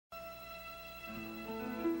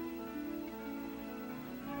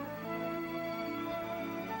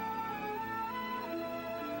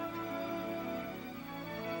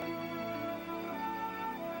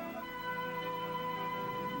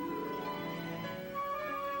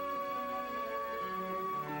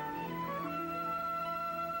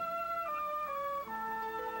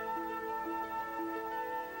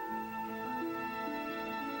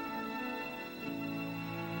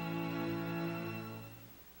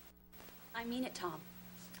I mean it, Tom.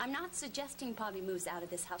 I'm not suggesting Poppy moves out of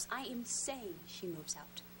this house. I am saying she moves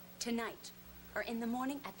out. Tonight, or in the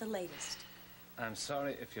morning at the latest. I'm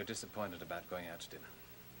sorry if you're disappointed about going out to dinner.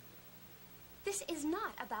 This is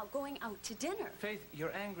not about going out to dinner. Faith,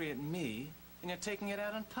 you're angry at me, and you're taking it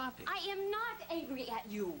out on Poppy. I am not angry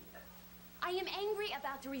at you. I am angry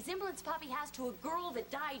about the resemblance Poppy has to a girl that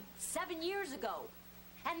died 7 years ago,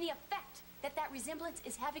 and the effect that that resemblance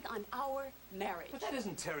is having on our marriage. But that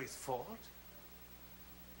isn't Terry's fault.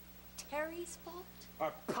 Terry's fault?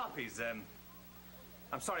 Or Poppy's,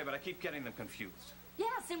 I'm sorry, but I keep getting them confused.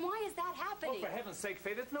 Yes, and why is that happening? Oh, for heaven's sake,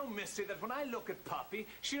 Faith, it's no mystery that when I look at Poppy,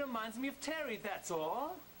 she reminds me of Terry, that's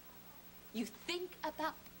all. You think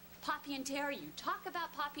about Poppy and Terry, you talk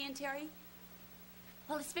about Poppy and Terry.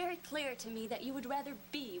 Well, it's very clear to me that you would rather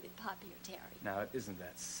be with Poppy or Terry. Now, it isn't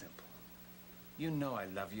that simple. You know I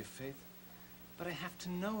love you, Faith, but I have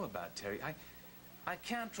to know about Terry. I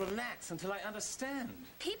can't relax until I understand.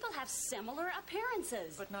 People have similar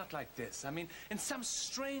appearances. But not like this. I mean, in some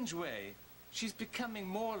strange way, she's becoming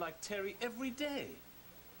more like Terry every day.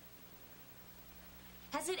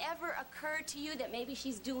 Has it ever occurred to you that maybe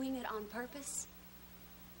she's doing it on purpose?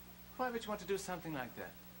 Why would you want to do something like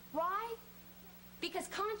that? Why? Because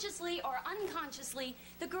consciously or unconsciously,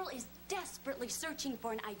 the girl is desperately searching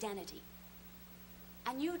for an identity.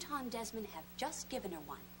 And you, Tom Desmond, have just given her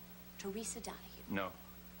one. Teresa Donahue. No.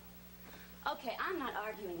 Okay, I'm not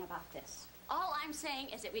arguing about this. All I'm saying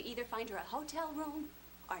is that we either find her a hotel room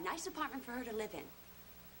or a nice apartment for her to live in.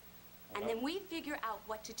 And then we figure out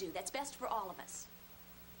what to do. That's best for all of us.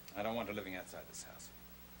 I don't want her living outside this house.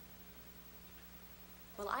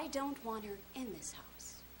 Well, I don't want her in this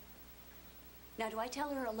house. Now, do I tell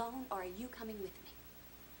her alone, or are you coming with me?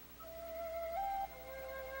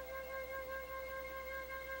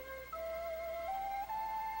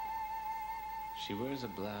 She wears a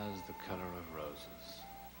blouse the color of roses,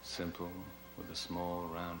 simple, with a small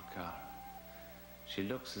round collar. She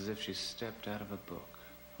looks as if she stepped out of a book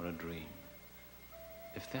or a dream.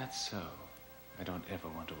 If that's so, I don't ever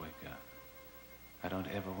want to wake up. I don't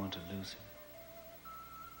ever want to lose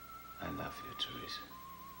her. I love you, Teresa.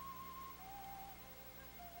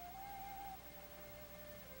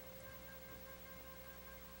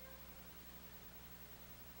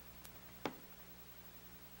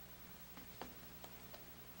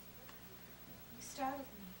 You startled me.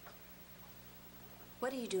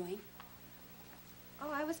 What are you doing?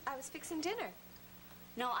 Oh, I was fixing dinner.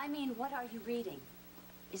 No, I mean, what are you reading?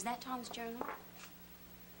 Is that Tom's journal?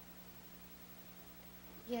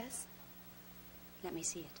 Yes. Let me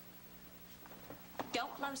see it.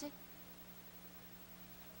 Don't close it.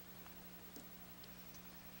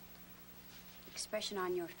 Expression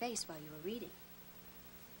on your face while you were reading.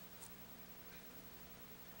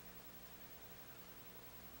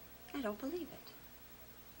 I don't believe it.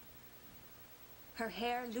 Her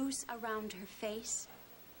hair loose around her face.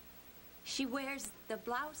 She wears the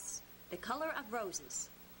blouse the color of roses,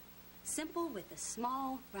 simple with a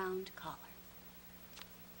small round collar.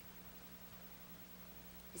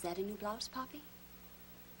 Is that a new blouse, Poppy?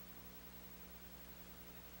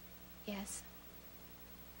 Yes.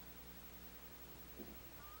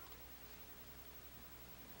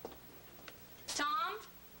 Tom?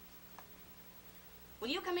 Will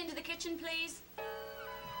you come into the kitchen, please?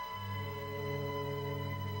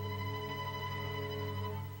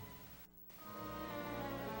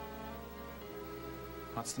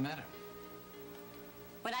 What's the matter?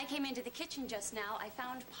 When I came into the kitchen just now, I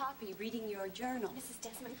found Poppy reading your journal. Mrs.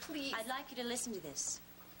 Desmond, please. I'd like you to listen to this.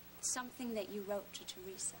 Something that you wrote to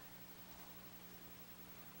Teresa.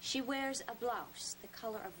 She wears a blouse the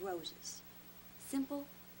color of roses, simple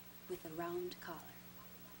with a round collar.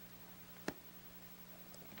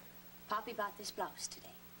 Poppy bought this blouse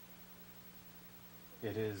today.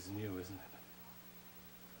 It is new, isn't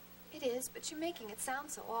it? It is, but you're making it sound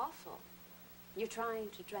so awful. You're trying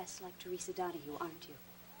to dress like Teresa Donahue, aren't you?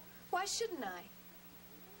 Why shouldn't I?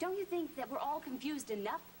 Don't you think that we're all confused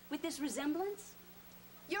enough with this resemblance?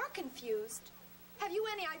 You're confused. Have you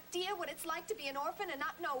any idea what it's like to be an orphan and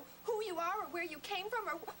not know who you are or where you came from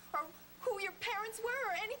or who your parents were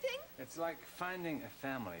or anything? It's like finding a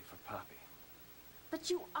family for Poppy. But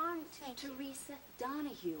you aren't Teresa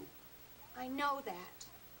Donahue. I know that.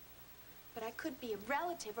 But I could be a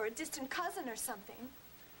relative or a distant cousin or something.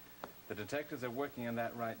 The detectives are working on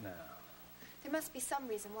that right now. There must be some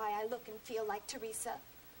reason why I look and feel like Teresa.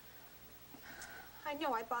 I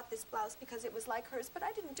know I bought this blouse because it was like hers, but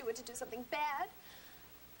I didn't do it to do something bad.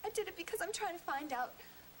 I did it because I'm trying to find out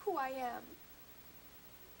who I am.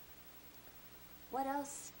 What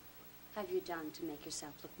else have you done to make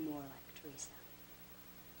yourself look more like Teresa?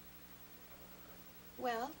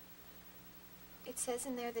 Well, it says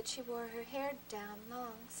in there that she wore her hair down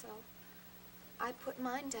long, so I put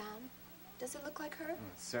mine down. Does it look like her?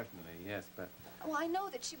 Certainly, yes, but... Well, I know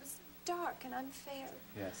that she was dark and unfair.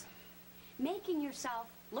 Yes. Making yourself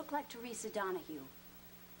look like Teresa Donahue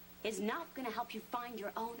is not going to help you find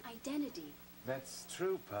your own identity. That's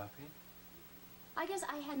true, Poppy. I guess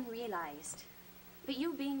I hadn't realized. But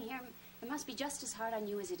you being here, it must be just as hard on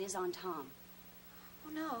you as it is on Tom. Oh,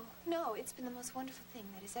 no. No, it's been the most wonderful thing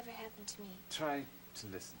that has ever happened to me. Try to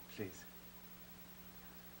listen, please.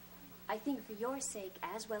 I think for your sake,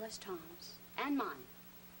 as well as Tom's, and mine,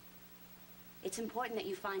 it's important that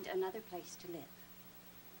you find another place to live.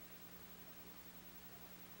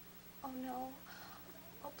 Oh, no.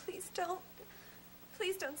 Oh, please don't.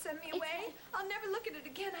 Please don't send me away. I'll never look at it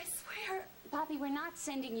again, I swear. Poppy, we're not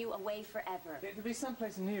sending you away forever. There'll be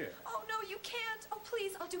someplace near. Oh, no, you can't. Oh,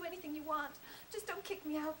 please, I'll do anything you want. Just don't kick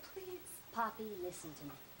me out, please. Poppy, listen to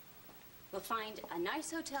me. We'll find a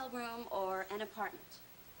nice hotel room or an apartment.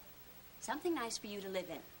 Something nice for you to live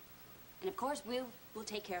in. And of course, we'll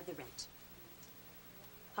take care of the rent.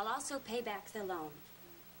 I'll also pay back the loan,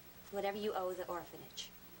 whatever you owe the orphanage.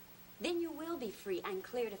 Then you will be free and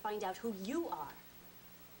clear to find out who you are.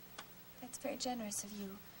 That's very generous of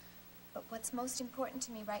you. But what's most important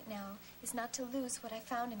to me right now is not to lose what I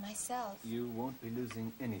found in myself. You won't be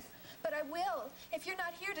losing anything. But I will. If you're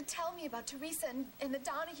not here to tell me about Teresa and the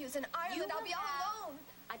Donahues in Ireland, I'll be all alone.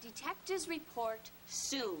 A detective's report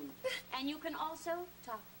soon. And you can also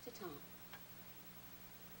talk to Tom.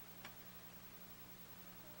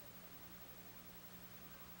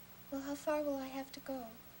 Well, how far will I have to go?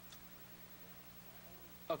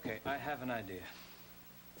 Okay, I have an idea.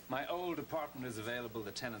 My old apartment is available.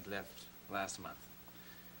 The tenant left last month.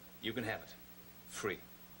 You can have it. Free.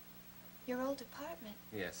 Your old apartment?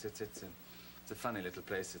 Yes, it's a funny little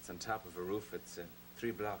place. It's on top of a roof. It's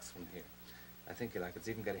 3 blocks from here. I think you like it. It's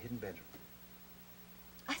even got a hidden bedroom.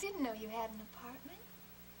 I didn't know you had an apartment.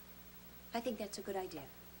 I think that's a good idea.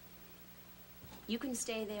 You can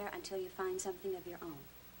stay there until you find something of your own.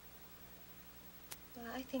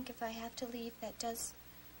 Well, I think if I have to leave, that does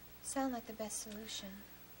sound like the best solution.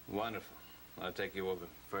 Wonderful. I'll take you over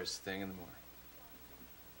first thing in the morning.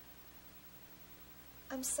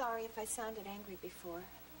 I'm sorry if I sounded angry before.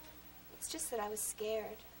 It's just that I was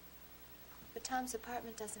scared. But Tom's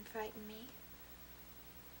apartment doesn't frighten me.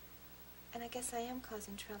 And I guess I am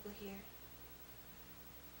causing trouble here.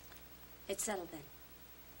 It's settled then.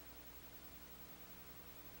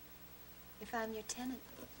 If I'm your tenant,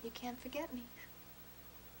 you can't forget me.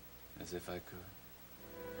 As if I could.